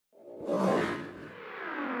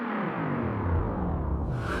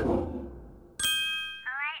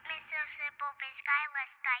right, Mr. Simple Biz Guy,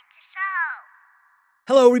 let's start the show.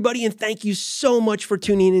 Hello, everybody, and thank you so much for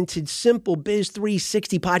tuning into Simple Biz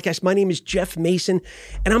 360 podcast. My name is Jeff Mason,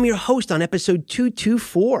 and I'm your host on episode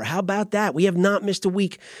 224. How about that? We have not missed a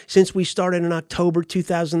week since we started in October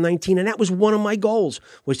 2019, and that was one of my goals,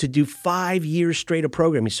 was to do 5 years straight of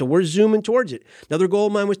programming. So we're zooming towards it. Another goal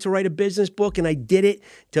of mine was to write a business book, and I did it.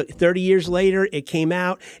 30 years later, it came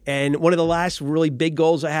out, and one of the last really big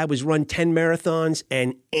goals I had was run 10 marathons,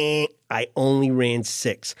 and I only ran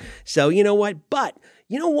 6. So you know what? But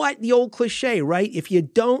you know what? The old cliche, right? If you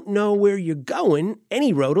don't know where you're going,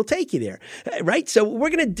 any road will take you there, right? So we're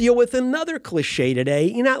going to deal with another cliche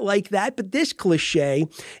today. You're not like that, but this cliche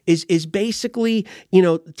is basically,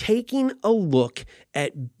 taking a look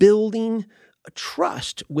at building a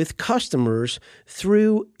trust with customers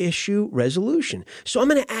through issue resolution. So I'm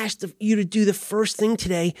going to ask you to do the first thing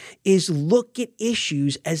today is look at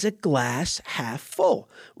issues as a glass half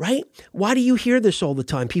full, right? Why do you hear this all the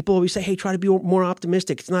time? People always say, hey, try to be more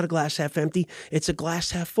optimistic. It's not a glass half empty. It's a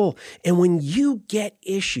glass half full. And when you get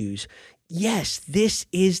issues, yes, this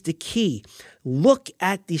is the key. Look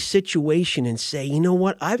at the situation and say, you know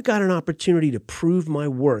what? I've got an opportunity to prove my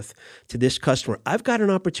worth to this customer. I've got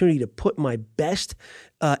an opportunity to put my best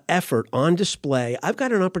effort on display. I've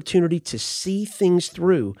got an opportunity to see things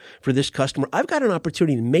through for this customer. I've got an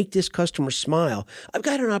opportunity to make this customer smile. I've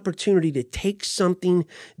got an opportunity to take something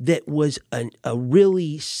that was a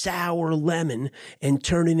really sour lemon and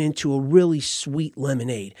turn it into a really sweet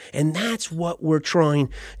lemonade. And that's what we're trying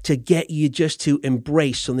to get you just to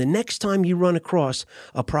embrace. So the next time you run across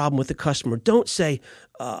a problem with a customer, don't say,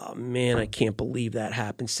 oh man, I can't believe that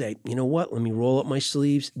happened. Say, you know what? Let me roll up my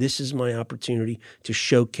sleeves. This is my opportunity to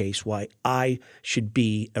showcase why I should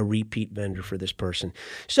be a repeat vendor for this person.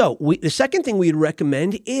 So the second thing we'd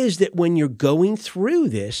recommend is that when you're going through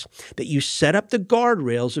this, that you set up the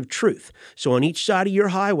guardrails of truth. So on each side of your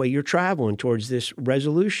highway, you're traveling towards this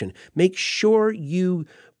resolution. Make sure you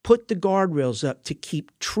put the guardrails up to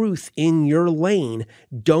keep truth in your lane.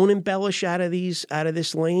 Don't embellish out of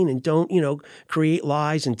this lane, and don't, create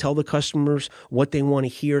lies and tell the customers what they want to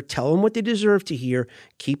hear. Tell them what they deserve to hear.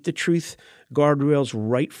 Keep the truth guardrails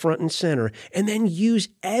right front and center, and then use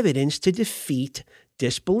evidence to defeat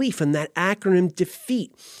disbelief. And that acronym DEFEAT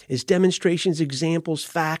is demonstrations, examples,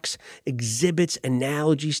 facts, exhibits,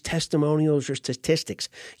 analogies, testimonials, or statistics.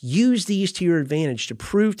 Use these to your advantage to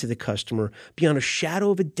prove to the customer beyond a shadow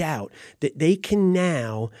of a doubt that they can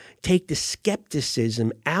now take the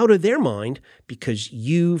skepticism out of their mind because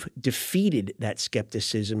you've defeated that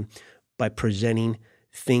skepticism by presenting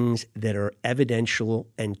things that are evidential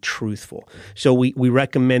and truthful. So we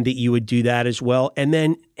recommend that you would do that as well. And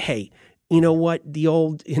then, hey, you know what?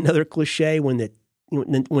 Another cliche, when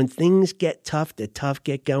things get tough, the tough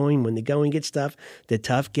get going. When the going gets tough, the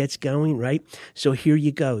tough gets going, right? So here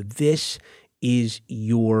you go. This is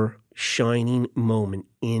your shining moment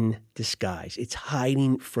in disguise. It's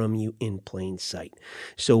hiding from you in plain sight.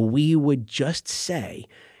 So we would just say,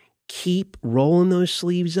 keep rolling those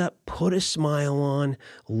sleeves up, put a smile on,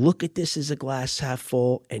 look at this as a glass half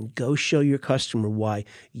full, and go show your customer why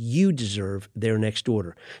you deserve their next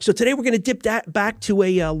order. So today we're going to dip that back to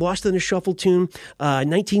a Lost in the Shuffle tune,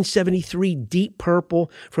 1973 Deep Purple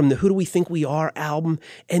from the Who Do We Think We Are album.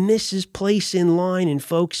 And this is Place in Line. And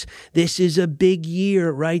folks, this is a big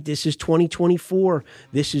year, right? This is 2024.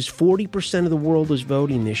 This is 40% of the world is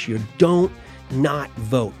voting this year. Don't not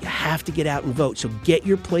vote. You have to get out and vote. So get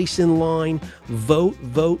your place in line, vote,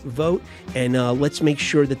 and let's make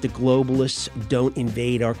sure that the globalists don't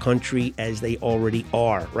invade our country as they already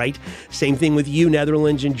are, right? Same thing with you,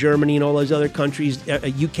 Netherlands and Germany and all those other countries,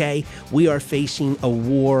 UK. We are facing a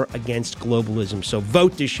war against globalism. So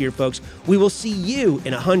vote this year, folks. We will see you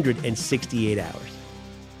in 168 hours.